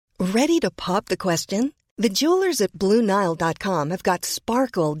Ready to pop the question? The jewelers at BlueNile.com have got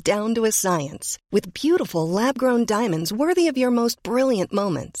sparkle down to a science with beautiful lab-grown diamonds worthy of your most brilliant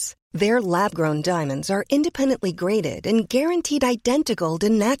moments. Their lab-grown diamonds are independently graded and guaranteed identical to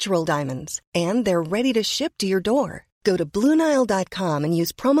natural diamonds, and they're ready to ship to your door. Go to BlueNile.com and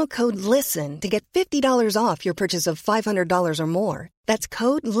use promo code LISTEN to get $50 off your purchase of $500 or more. That's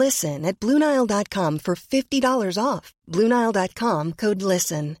code LISTEN at BlueNile.com for $50 off. BlueNile.com, code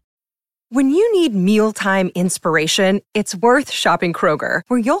LISTEN. When you need mealtime inspiration, it's worth shopping Kroger,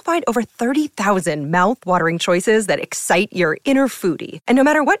 where you'll find over 30,000 mouth-watering choices that excite your inner foodie. And no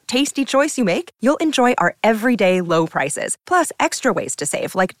matter what tasty choice you make, you'll enjoy our everyday low prices, plus extra ways to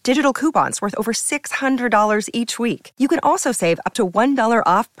save, like digital coupons worth over $600 each week. You can also save up to $1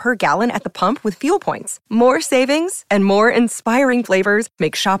 off per gallon at the pump with fuel points. More savings and more inspiring flavors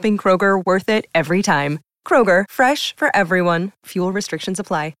make shopping Kroger worth it every time. Kroger, fresh for everyone. Fuel restrictions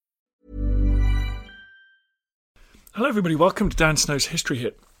apply. Hello everybody, welcome to Dan Snow's History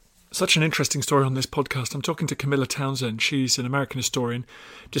Hit. Such an interesting story on this podcast. I'm talking to Camilla Townsend. She's an American historian,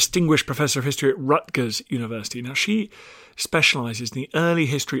 distinguished professor of history at Rutgers University. Now, she specialises in the early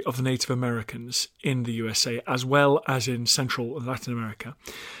history of the Native Americans in the USA, as well as in Central and Latin America.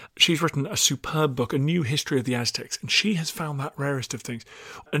 She's written a superb book, A New History of the Aztecs, and she has found that rarest of things,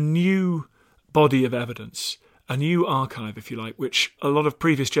 a new body of evidence, a new archive, if you like, which a lot of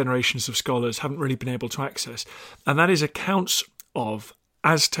previous generations of scholars haven't really been able to access. And that is accounts of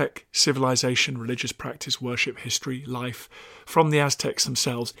Aztec civilization, religious practice, worship, history, life from the Aztecs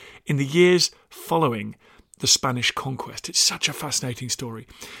themselves in the years following the Spanish conquest. It's such a fascinating story.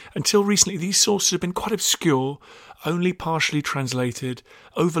 Until recently, these sources have been quite obscure, only partially translated,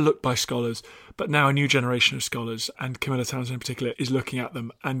 overlooked by scholars, but now a new generation of scholars, and Camilla Townsend in particular, is looking at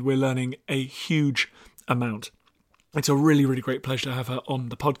them, and we're learning a huge amount. It's a really, really great pleasure to have her on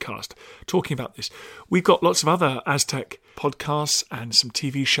the podcast talking about this. We've got lots of other Aztec podcasts and some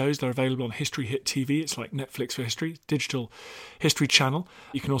TV shows. They're available on History Hit TV. It's like Netflix for history, digital history channel.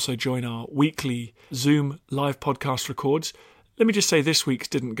 You can also join our weekly Zoom live podcast records. Let me just say this week's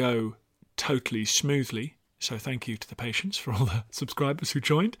didn't go totally smoothly. So thank you to the patience for all the subscribers who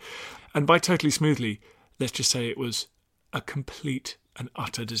joined. And by totally smoothly, let's just say it was a complete and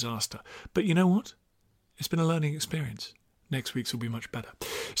utter disaster. But you know what? It's been a learning experience. Next week's will be much better.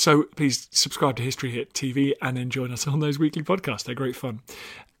 So please subscribe to History Hit TV and then join us on those weekly podcasts. They're great fun.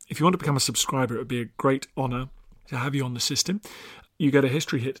 If you want to become a subscriber, it would be a great honour to have you on the system. You go to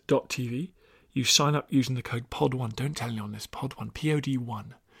historyhit.tv. You sign up using the code POD1. Don't tell anyone this. POD1, POD1.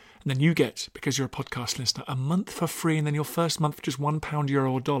 And then you get, because you're a podcast listener, a month for free, and then your first month for just £1,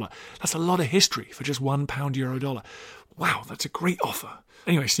 euro, or dollar. That's a lot of history for just £1, euro, dollar. Wow, that's a great offer.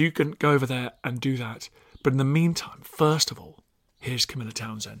 Anyway, so you can go over there and do that. But in the meantime, first of all, here's Camilla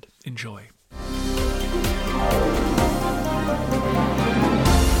Townsend. Enjoy.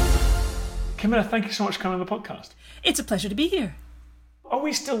 Camilla, thank you so much for coming on the podcast. It's a pleasure to be here. Are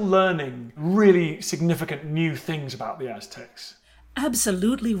we still learning really significant new things about the Aztecs?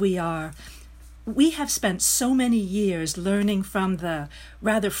 Absolutely we are. We have spent so many years learning from the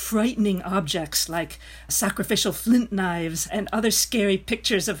rather frightening objects like sacrificial flint knives and other scary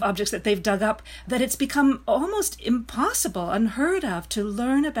pictures of objects that they've dug up that it's become almost impossible, unheard of, to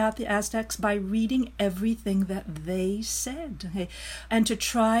learn about the Aztecs by reading everything that they said. Okay? And to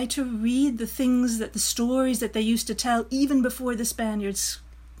try to read the things that the stories that they used to tell even before the Spaniards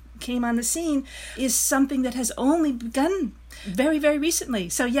came on the scene is something that has only begun very, very recently.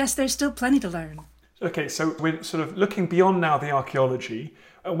 So yes, there's still plenty to learn. Okay, so we're sort of looking beyond now the archaeology.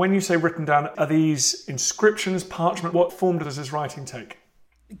 When you say written down, are these inscriptions, parchment? What form does this writing take?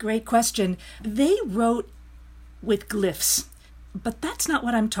 Great question. They wrote with glyphs, but that's not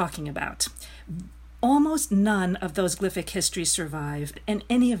what I'm talking about. Almost none of those glyphic histories survive. In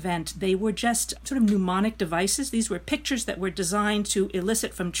any event, they were just sort of mnemonic devices. These were pictures that were designed to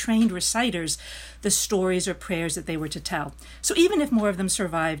elicit from trained reciters the stories or prayers that they were to tell. So even if more of them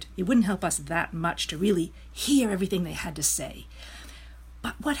survived, it wouldn't help us that much to really hear everything they had to say.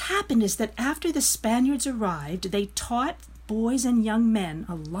 But what happened is that after the Spaniards arrived, they taught boys and young men,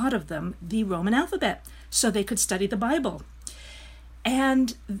 a lot of them, the Roman alphabet so they could study the Bible.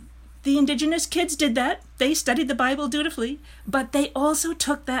 And the indigenous kids did that. They studied the Bible dutifully, but they also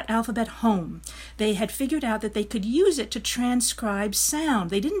took that alphabet home. They had figured out that they could use it to transcribe sound.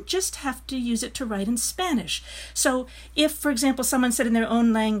 They didn't just have to use it to write in Spanish. So if, for example, someone said in their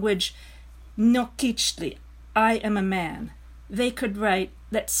own language, no quichli, I am a man, they could write,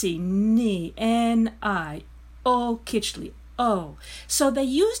 let's see, ni, N-I, o quichli, o. So they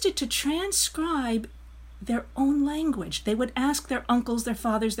used it to transcribe their own language. They would ask their uncles, their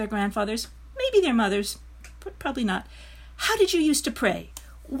fathers, their grandfathers, maybe their mothers, but probably not, how did you used to pray?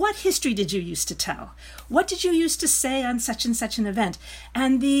 What history did you used to tell? What did you used to say on such and such an event?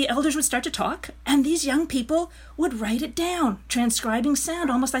 And the elders would start to talk, and these young people would write it down, transcribing sound,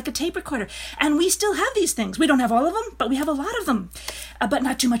 almost like a tape recorder. And we still have these things. We don't have all of them, but we have a lot of them. But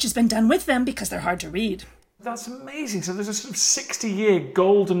not too much has been done with them because they're hard to read. That's amazing. So there's a sort of 60-year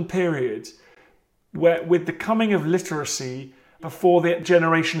golden period where, with the coming of literacy, before the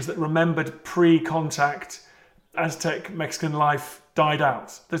generations that remembered pre-contact Aztec Mexican life died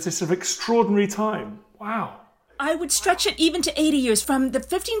out. There's this sort of extraordinary time. Wow. I would stretch it even to 80 years, from the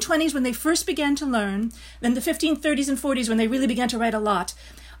 1520s when they first began to learn, then the 1530s and 40s when they really began to write a lot,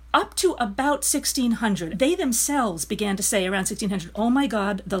 up to about 1600. They themselves began to say around 1600, oh my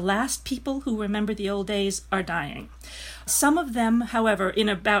God, the last people who remember the old days are dying. Some of them, however, in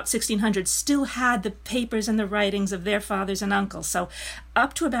about 1600 still had the papers and the writings of their fathers and uncles. So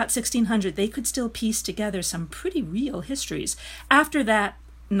up to about 1600, they could still piece together some pretty real histories. After that,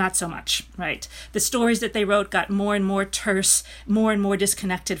 not so much, right? The stories that they wrote got more and more terse, more and more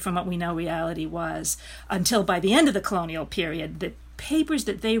disconnected from what we know reality was, until by the end of the colonial period, the papers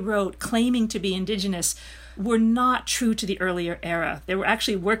that they wrote claiming to be indigenous were not true to the earlier era. There were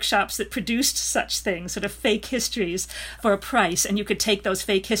actually workshops that produced such things, sort of fake histories for a price, and you could take those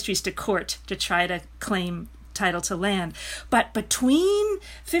fake histories to court to try to claim title to land. But between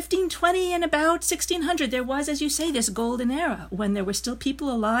 1520 and about 1600, there was, as you say, this golden era when there were still people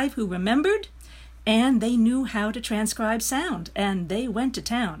alive who remembered, and they knew how to transcribe sound, and they went to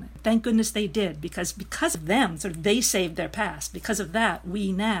town. Thank goodness they did, because of them, sort of, they saved their past. Because of that,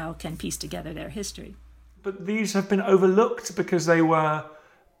 we now can piece together their history. But these have been overlooked because they were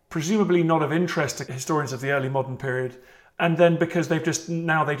presumably not of interest to historians of the early modern period, and then because they just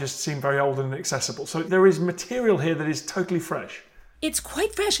seem very old and inaccessible. So there is material here that is totally fresh. It's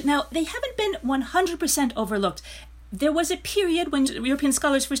quite fresh. Now, they haven't been 100% overlooked. There was a period when European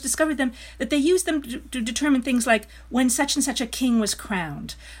scholars first discovered them that they used them to determine things like when such and such a king was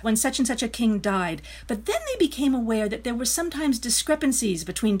crowned, when such and such a king died. But then they became aware that there were sometimes discrepancies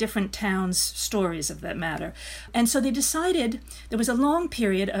between different towns' stories of that matter. And so they decided, there was a long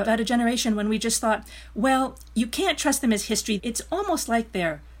period, about a generation, when we just thought, well, you can't trust them as history. It's almost like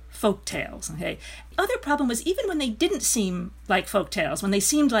they're folk tales. Okay. Other problem was, even when they didn't seem like folk tales, when they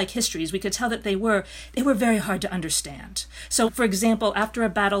seemed like histories, we could tell that they were very hard to understand. So, for example, after a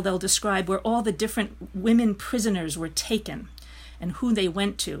battle, they'll describe where all the different women prisoners were taken and who they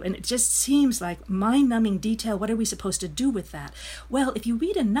went to. And it just seems like mind-numbing detail. What are we supposed to do with that? Well, if you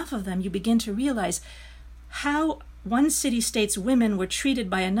read enough of them, you begin to realize how one city-state's women were treated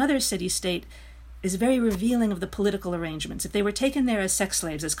by another city-state is very revealing of the political arrangements. If they were taken there as sex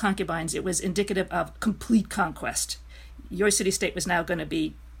slaves, as concubines, it was indicative of complete conquest. Your city-state was now going to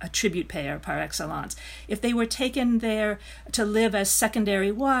be a tribute payer par excellence. If they were taken there to live as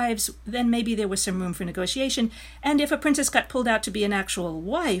secondary wives, then maybe there was some room for negotiation. And if a princess got pulled out to be an actual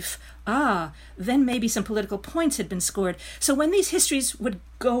wife, then maybe some political points had been scored. So when these histories would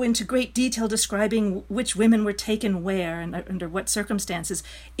go into great detail describing which women were taken where and under what circumstances,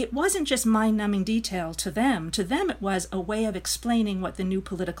 it wasn't just mind-numbing detail to them. To them, it was a way of explaining what the new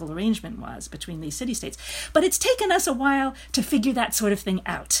political arrangement was between these city-states. But it's taken us a while to figure that sort of thing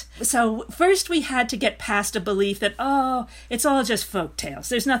out. So first we had to get past a belief that, it's all just folk tales.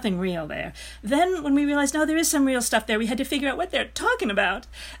 There's nothing real there. Then when we realized, no, there is some real stuff there, we had to figure out what they're talking about.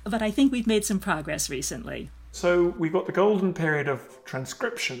 But I think we've made some progress recently. So we've got the golden period of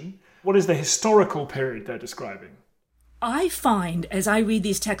transcription. What is the historical period they're describing? I find, as I read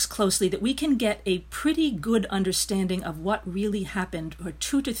these texts closely, that we can get a pretty good understanding of what really happened for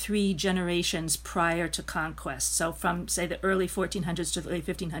 2 to 3 generations prior to conquest. So from, say, the early 1400s to the late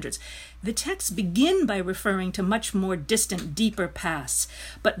 1500s. The texts begin by referring to much more distant, deeper pasts.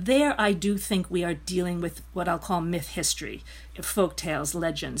 But there I do think we are dealing with what I'll call myth history, folk tales,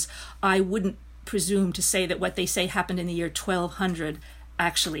 legends. I wouldn't presume to say that what they say happened in the year 1200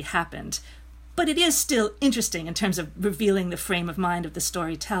 actually happened. But it is still interesting in terms of revealing the frame of mind of the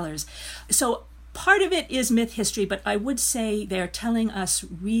storytellers. So part of it is myth history, but I would say they're telling us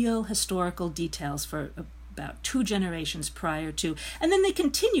real historical details for about 2 generations prior to, and then they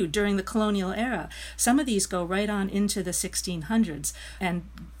continue during the colonial era. Some of these go right on into the 1600s and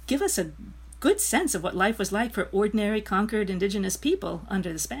give us a good sense of what life was like for ordinary conquered indigenous people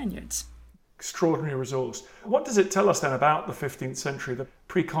under the Spaniards. Extraordinary resource. What does it tell us then about the 15th century, the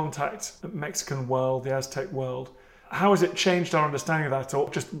pre-contact Mexican world, the Aztec world? How has it changed our understanding of that, or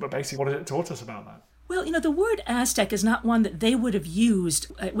just basically what has it taught us about that? Well, the word Aztec is not one that they would have used.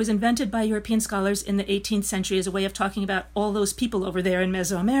 It was invented by European scholars in the 18th century as a way of talking about all those people over there in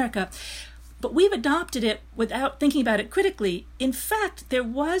Mesoamerica. But we've adopted it without thinking about it critically. In fact, there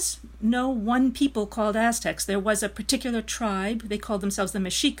was no one people called Aztecs. There was a particular tribe, they called themselves the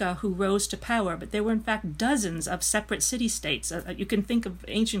Mexica, who rose to power. But there were, in fact, dozens of separate city-states. You can think of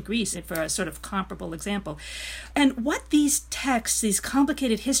ancient Greece for a sort of comparable example. And what these texts, these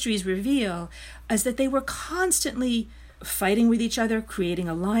complicated histories reveal is that they were constantly fighting with each other, creating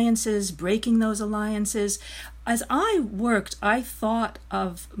alliances, breaking those alliances. As I worked, I thought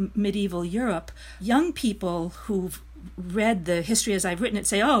of medieval Europe. Young people who've read the history as I've written it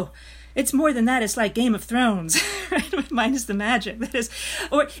say, oh, it's more than that. It's like Game of Thrones, right? Minus the magic. That is,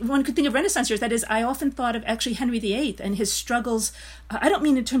 or one could think of Renaissance years. That is, I often thought of actually Henry VIII and his struggles. I don't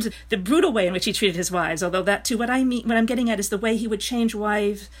mean in terms of the brutal way in which he treated his wives, although that too. What I'm getting at is the way he would change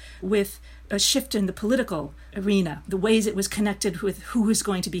wives with a shift in the political arena, the ways it was connected with who was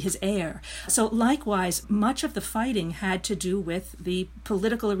going to be his heir. So likewise, much of the fighting had to do with the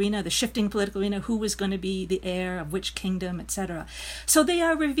political arena, the shifting political arena, who was going to be the heir of which kingdom, etc. So they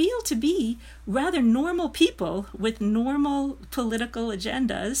are revealed to be rather normal people with normal political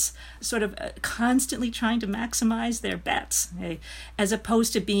agendas, sort of constantly trying to maximize their bets, okay? As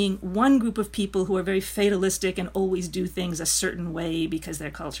opposed to being one group of people who are very fatalistic and always do things a certain way because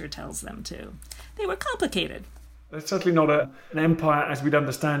their culture tells them to. They were complicated. It's certainly not an empire as we'd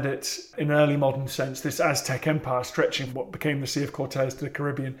understand it in an early modern sense, this Aztec empire stretching from what became the Sea of Cortez to the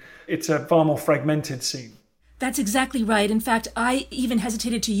Caribbean. It's a far more fragmented scene. That's exactly right. In fact, I even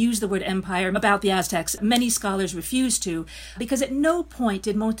hesitated to use the word empire about the Aztecs. Many scholars refuse to, because at no point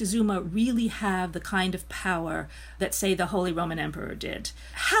did Montezuma really have the kind of power that, say, the Holy Roman Emperor did.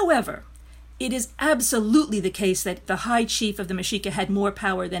 However, it is absolutely the case that the high chief of the Mexica had more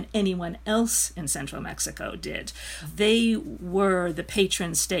power than anyone else in central Mexico did. They were the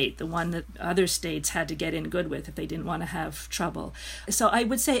patron state, the one that other states had to get in good with if they didn't want to have trouble. So I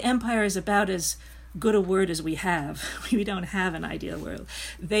would say empire is about as good a word as we have. We don't have an ideal word.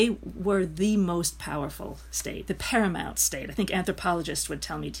 They were the most powerful state, the paramount state. I think anthropologists would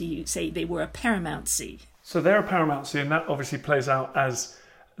tell me to say they were a paramountcy. So they're a paramountcy, and that obviously plays out as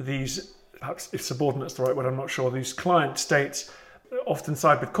these, perhaps if subordinate's the right word, I'm not sure, these client states often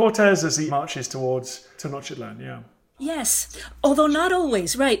side with Cortez as he marches towards Tenochtitlan, yeah. Yes, although not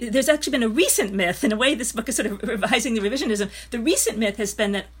always, right. There's actually been a recent myth, in a way this book is sort of revising the revisionism. The recent myth has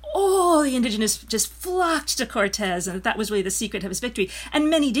been that all the indigenous just flocked to Cortez and that was really the secret of his victory. And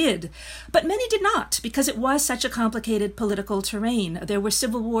many did. But many did not, because it was such a complicated political terrain. There were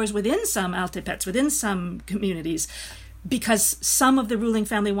civil wars within some Altepets, within some communities, because some of the ruling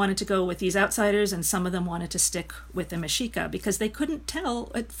family wanted to go with these outsiders and some of them wanted to stick with the Mexica because they couldn't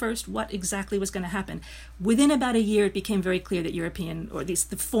tell at first what exactly was going to happen. Within about a year, it became very clear that European, or at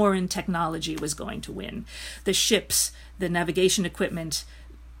least the foreign technology was going to win. The ships, the navigation equipment,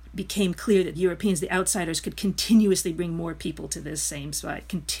 became clear that Europeans, the outsiders, could continuously bring more people to this same spot,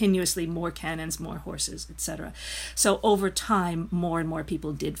 continuously more cannons, more horses, etc. So over time, more and more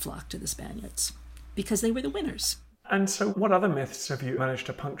people did flock to the Spaniards because they were the winners. And so what other myths have you managed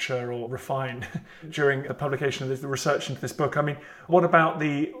to puncture or refine during the publication of this, the research into this book? I mean, what about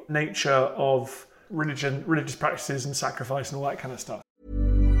the nature of religion, religious practices and sacrifice and all that kind of stuff?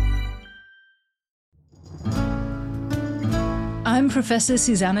 I'm Professor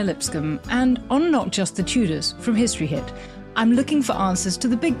Susanna Lipscomb, and on Not Just the Tudors from History Hit, I'm looking for answers to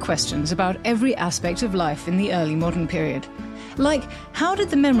the big questions about every aspect of life in the early modern period. Like, how did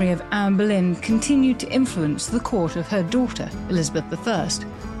the memory of Anne Boleyn continue to influence the court of her daughter, Elizabeth I?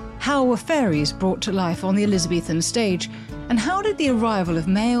 How were fairies brought to life on the Elizabethan stage? And how did the arrival of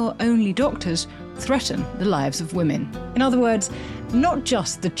male-only doctors threaten the lives of women? In other words, not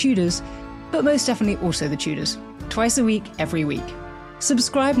just the Tudors, but most definitely also the Tudors. Twice a week, every week.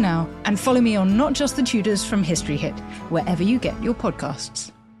 Subscribe now and follow me on Not Just the Tudors from History Hit, wherever you get your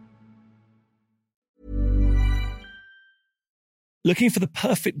podcasts. Looking for the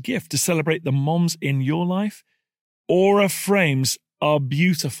perfect gift to celebrate the moms in your life? Aura frames are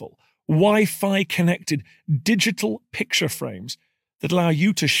beautiful, Wi-Fi connected digital picture frames that allow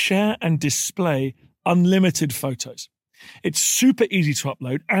you to share and display unlimited photos. It's super easy to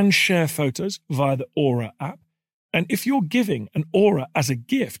upload and share photos via the Aura app. And if you're giving an Aura as a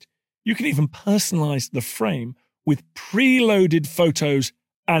gift, you can even personalize the frame with preloaded photos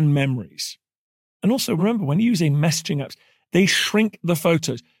and memories. And also remember, when using messaging apps, they shrink the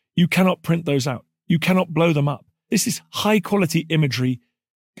photos. You cannot print those out. You cannot blow them up. This is high quality imagery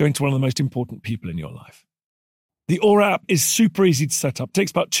going to one of the most important people in your life. The Aura app is super easy to set up. It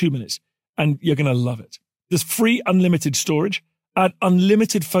takes about 2 minutes. and you're going to love it. There's free unlimited storage, add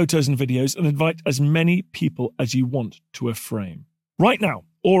unlimited photos and videos, and invite as many people as you want to a frame. Right now,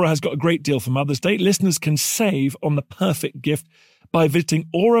 Aura has got a great deal for Mother's Day. Listeners can save on the perfect gift by visiting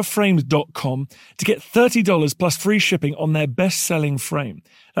auraframes.com to get $30 plus free shipping on their best-selling frame.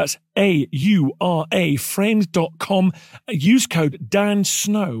 That's AURA frames.com. Use code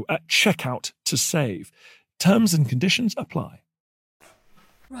DANSNOW at checkout to save. Terms and conditions apply.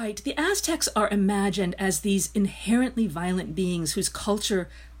 Right. The Aztecs are imagined as these inherently violent beings whose culture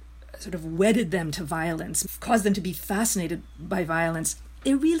sort of wedded them to violence, caused them to be fascinated by violence.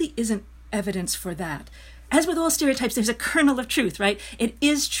 There really isn't evidence for that. As with all stereotypes, there's a kernel of truth, right? It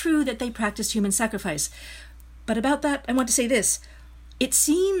is true that they practiced human sacrifice. But about that, I want to say this. It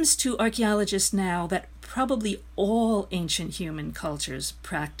seems to archaeologists now that probably all ancient human cultures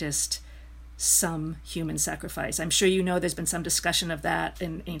practiced some human sacrifice. I'm sure you know there's been some discussion of that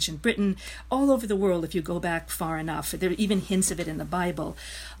in ancient Britain, all over the world if you go back far enough. There are even hints of it in the Bible.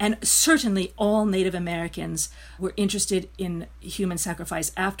 And certainly all Native Americans were interested in human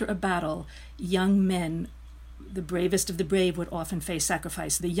sacrifice. After a battle, young men, the bravest of the brave, would often face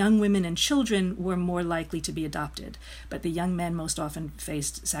sacrifice. The young women and children were more likely to be adopted, but the young men most often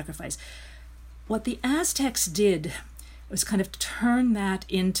faced sacrifice. What the Aztecs did was kind of turn that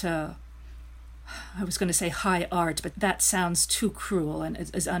into, I was going to say high art, but that sounds too cruel and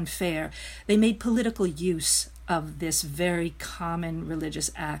is unfair. They made political use of this very common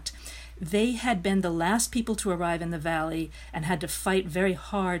religious act. They had been the last people to arrive in the valley and had to fight very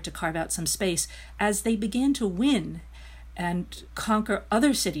hard to carve out some space. As they began to win and conquer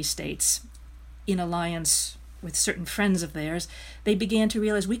other city-states in alliance with certain friends of theirs, they began to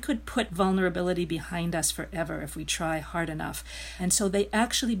realize we could put vulnerability behind us forever if we try hard enough. And so they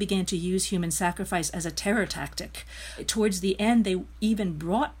actually began to use human sacrifice as a terror tactic. Towards the end, they even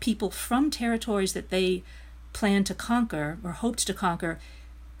brought people from territories that they planned to conquer or hoped to conquer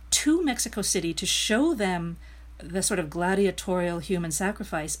to Mexico City to show them the sort of gladiatorial human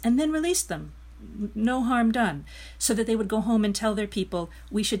sacrifice, and then released them. No harm done, so that they would go home and tell their people,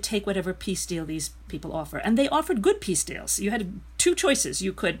 we should take whatever peace deal these people offer. And they offered good peace deals. You had two choices.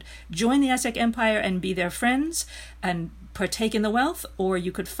 You could join the Aztec Empire and be their friends and partake in the wealth, or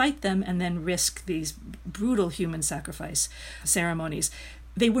you could fight them and then risk these brutal human sacrifice ceremonies.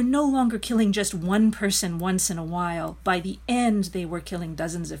 They were no longer killing just one person once in a while. By the end, they were killing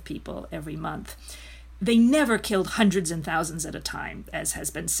dozens of people every month. They never killed hundreds and thousands at a time, as has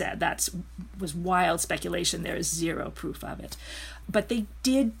been said. That was wild speculation. There is zero proof of it. But they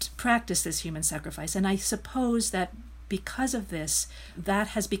did practice this human sacrifice, and I suppose that because of this, that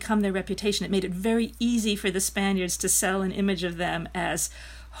has become their reputation. It made it very easy for the Spaniards to sell an image of them as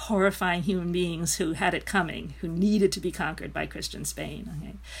horrifying human beings who had it coming, who needed to be conquered by Christian Spain.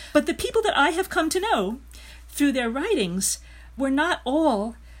 Okay? But the people that I have come to know through their writings were not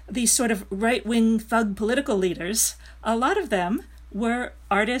all these sort of right-wing thug political leaders. A lot of them were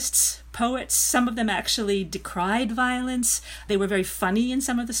artists, poets. Some of them actually decried violence. They were very funny in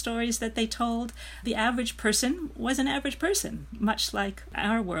some of the stories that they told. The average person was an average person, much like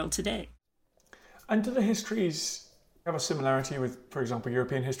our world today. And do the histories have a similarity with, for example,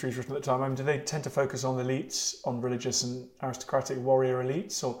 European histories written at the time? I mean, do they tend to focus on elites, on religious and aristocratic warrior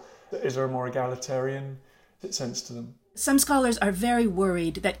elites, or is there a more egalitarian sense to them? Some scholars are very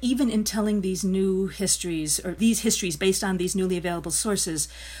worried that even in telling these new histories, or these histories based on these newly available sources,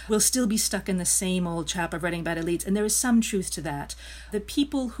 we'll still be stuck in the same old trap of writing about elites, and there is some truth to that. The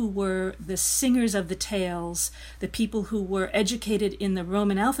people who were the singers of the tales, the people who were educated in the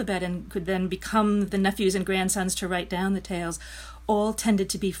Roman alphabet and could then become the nephews and grandsons to write down the tales, all tended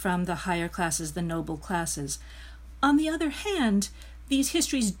to be from the higher classes, the noble classes. On the other hand, these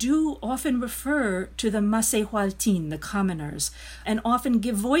histories do often refer to the Masehualtin, the commoners, and often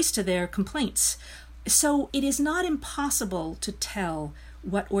give voice to their complaints. So it is not impossible to tell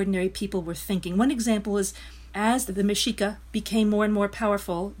what ordinary people were thinking. One example is, as the Mexica became more and more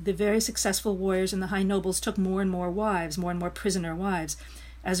powerful, the very successful warriors and the high nobles took more and more wives, more and more prisoner wives.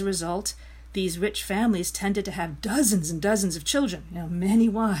 As a result, these rich families tended to have dozens and dozens of children. Many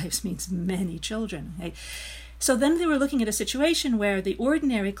wives means many children. Okay? So then they were looking at a situation where the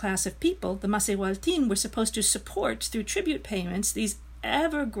ordinary class of people, the Masehualtin, were supposed to support, through tribute payments, these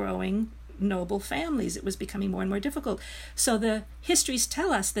ever-growing noble families. It was becoming more and more difficult. So the histories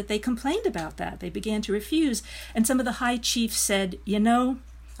tell us that they complained about that. They began to refuse. And some of the high chiefs said,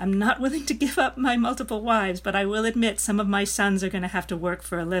 I'm not willing to give up my multiple wives, but I will admit some of my sons are going to have to work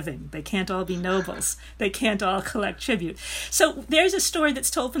for a living. They can't all be nobles. They can't all collect tribute. So there's a story that's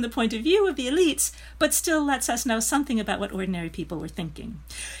told from the point of view of the elites, but still lets us know something about what ordinary people were thinking.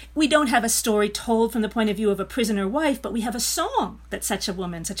 We don't have a story told from the point of view of a prisoner wife, but we have a song that such a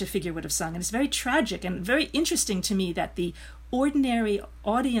woman, such a figure would have sung. And it's very tragic and very interesting to me that the ordinary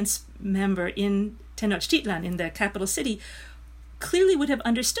audience member in Tenochtitlan, in the capital city, clearly would have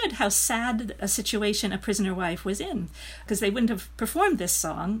understood how sad a situation a prisoner wife was in, because they wouldn't have performed this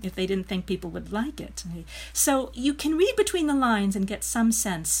song if they didn't think people would like it. So you can read between the lines and get some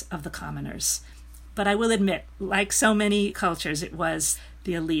sense of the commoners. But I will admit, like so many cultures, it was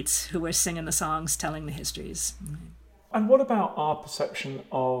the elites who were singing the songs, telling the histories. And what about our perception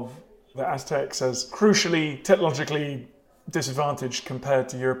of the Aztecs as crucially, technologically disadvantaged compared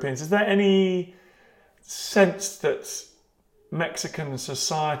to Europeans? Is there any sense that Mexican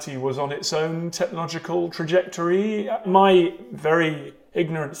society was on its own technological trajectory? My very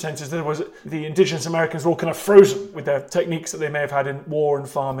ignorant sense is that the indigenous Americans were all kind of frozen with their techniques that they may have had in war and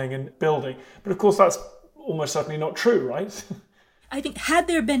farming and building. But of course, that's almost certainly not true, right? I think had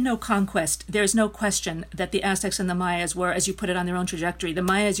there been no conquest, there's no question that the Aztecs and the Mayas were, as you put it, on their own trajectory. The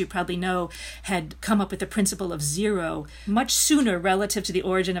Mayas, you probably know, had come up with the principle of zero much sooner relative to the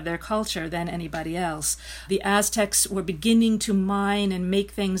origin of their culture than anybody else. The Aztecs were beginning to mine and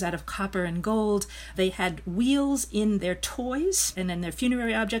make things out of copper and gold. They had wheels in their toys and in their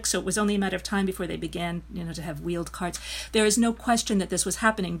funerary objects, so it was only a matter of time before they began, to have wheeled carts. There is no question that this was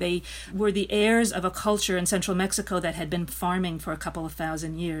happening. They were the heirs of a culture in central Mexico that had been farming for a couple of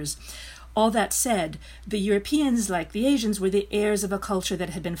thousand years. All that said, the Europeans, like the Asians, were the heirs of a culture that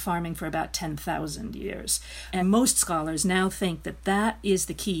had been farming for about 10,000 years. And most scholars now think that that is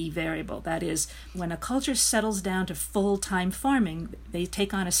the key variable. That is, when a culture settles down to full-time farming, they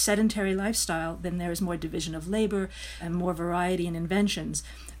take on a sedentary lifestyle, then there is more division of labor and more variety in inventions.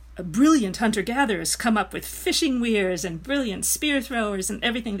 Brilliant hunter-gatherers come up with fishing weirs and brilliant spear throwers and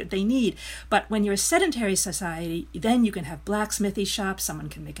everything that they need. But when you're a sedentary society, then you can have blacksmithy shops, someone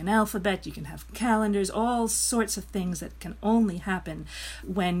can make an alphabet, you can have calendars, all sorts of things that can only happen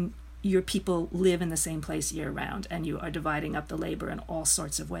when your people live in the same place year-round and you are dividing up the labor in all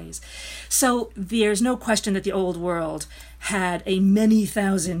sorts of ways. So there's no question that the old world had a many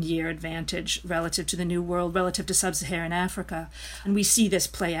thousand-year advantage relative to the new world, relative to sub-Saharan Africa. And we see this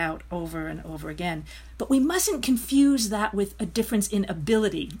play out over and over again. But we mustn't confuse that with a difference in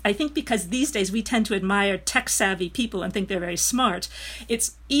ability. I think because these days we tend to admire tech-savvy people and think they're very smart,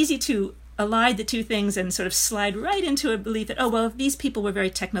 it's easy to allied the two things and sort of slide right into a belief that, if these people were very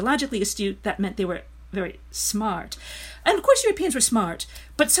technologically astute, that meant they were very smart. And of course, Europeans were smart,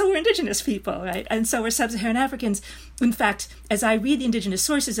 but so were indigenous people, right? And so were sub-Saharan Africans. In fact, as I read the indigenous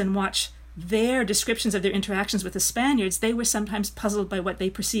sources and watch their descriptions of their interactions with the Spaniards, they were sometimes puzzled by what they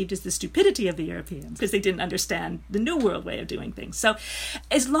perceived as the stupidity of the Europeans, because they didn't understand the New World way of doing things. So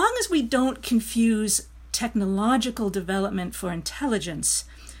as long as we don't confuse technological development for intelligence,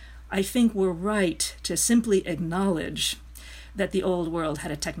 I think we're right to simply acknowledge that the old world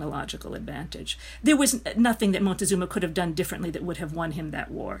had a technological advantage. There was nothing that Montezuma could have done differently that would have won him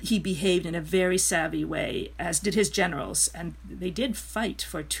that war. He behaved in a very savvy way, as did his generals, and they did fight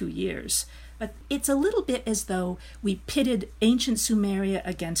for 2 years. But it's a little bit as though we pitted ancient Sumeria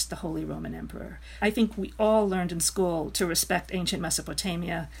against the Holy Roman Emperor. I think we all learned in school to respect ancient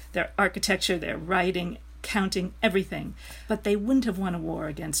Mesopotamia, their architecture, their writing, counting, everything. But they wouldn't have won a war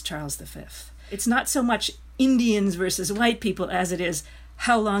against Charles V. It's not so much Indians versus white people as it is,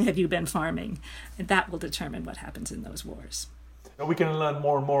 how long have you been farming? And that will determine what happens in those wars. We're going to learn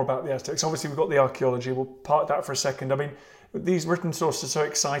more and more about the Aztecs. Obviously, we've got the archaeology. We'll park that for a second. I mean, these written sources are so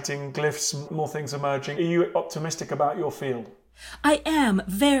exciting, glyphs, more things emerging. Are you optimistic about your field? I am,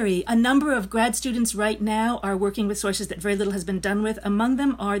 very. A number of grad students right now are working with sources that very little has been done with. Among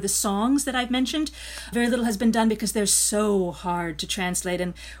them are the songs that I've mentioned. Very little has been done because they're so hard to translate.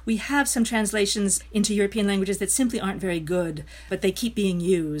 And we have some translations into European languages that simply aren't very good, but they keep being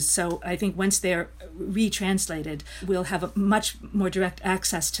used. So I think once they're retranslated, we'll have a much more direct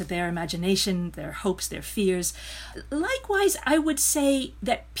access to their imagination, their hopes, their fears. Likewise, I would say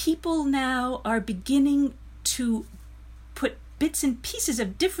that people now are beginning to put bits and pieces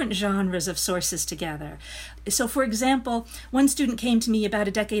of different genres of sources together. So, for example, one student came to me about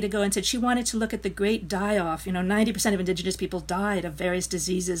a decade ago and said she wanted to look at the great die-off. 90% of indigenous people died of various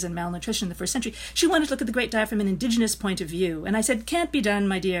diseases and malnutrition in the first century. She wanted to look at the great die from an indigenous point of view. And I said, can't be done,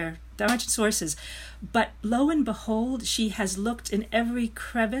 my dear. There aren't sources. But lo and behold, she has looked in every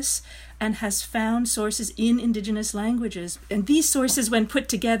crevice and has found sources in indigenous languages. And these sources, when put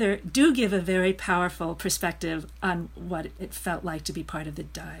together, do give a very powerful perspective on what it felt like to be part of the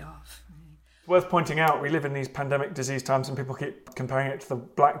die-off. Worth pointing out, we live in these pandemic disease times and people keep comparing it to the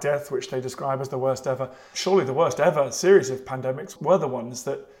Black Death, which they describe as the worst ever. Surely the worst ever series of pandemics were the ones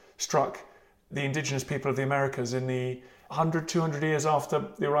that struck the indigenous people of the Americas in the 100, 200 years after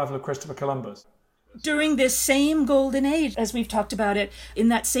the arrival of Christopher Columbus. During this same golden age, as we've talked about it, in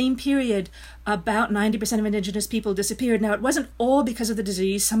that same period, about 90% of indigenous people disappeared. Now, it wasn't all because of the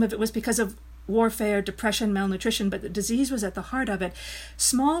disease. Some of it was because of warfare, depression, malnutrition, but the disease was at the heart of it.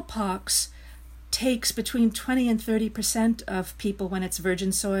 Smallpox takes between 20 and 30% of people when it's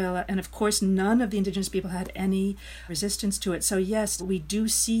virgin soil. And of course, none of the indigenous people had any resistance to it. So yes, we do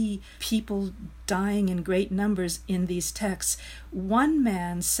see people dying in great numbers in these texts. One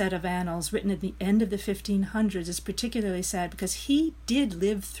man's set of annals written at the end of the 1500s is particularly sad because he did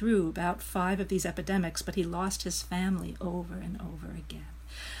live through about 5 of these epidemics, but he lost his family over and over again.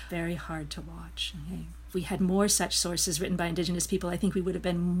 Very hard to watch. Okay? If we had more such sources written by indigenous people, I think we would have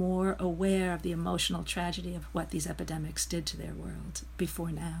been more aware of the emotional tragedy of what these epidemics did to their world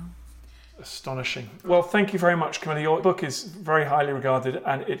before now. Astonishing. Well, thank you very much, Camilla. Your book is very highly regarded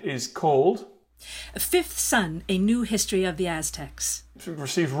and it is called Fifth Son, A New History of the Aztecs. It's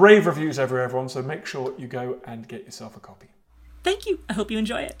received rave reviews everywhere, everyone, so make sure you go and get yourself a copy. Thank you. I hope you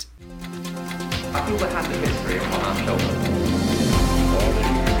enjoy it. I feel the hand of history upon our shoulders.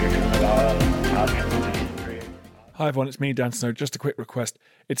 Hi everyone, it's me, Dan Snow. Just a quick request.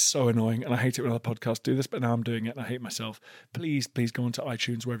 It's so annoying and I hate it when other podcasts do this, but now I'm doing it and I hate myself. Please go onto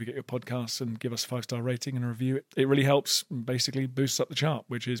iTunes, wherever you get your podcasts, and give us a 5-star rating and a review. It really helps, basically boosts up the chart,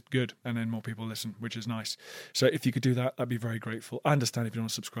 which is good, and then more people listen, which is nice. So if you could do that, I'd be very grateful. I understand if you don't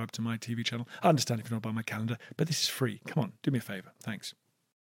want to subscribe to my TV channel. I understand if you don't want to buy my calendar, but this is free. Come on, do me a favour. Thanks.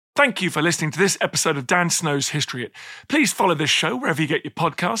 Thank you for listening to this episode of Dan Snow's History Hit. Please follow this show wherever you get your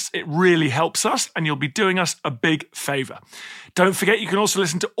podcasts. It really helps us and you'll be doing us a big favour. Don't forget you can also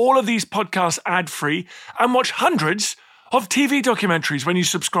listen to all of these podcasts ad-free and watch hundreds of TV documentaries when you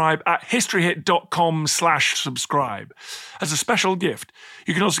subscribe at historyhit.com/subscribe. As a special gift,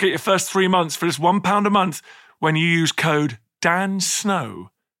 you can also get your first 3 months for just £1 a month when you use code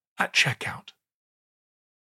DANSNOW at checkout.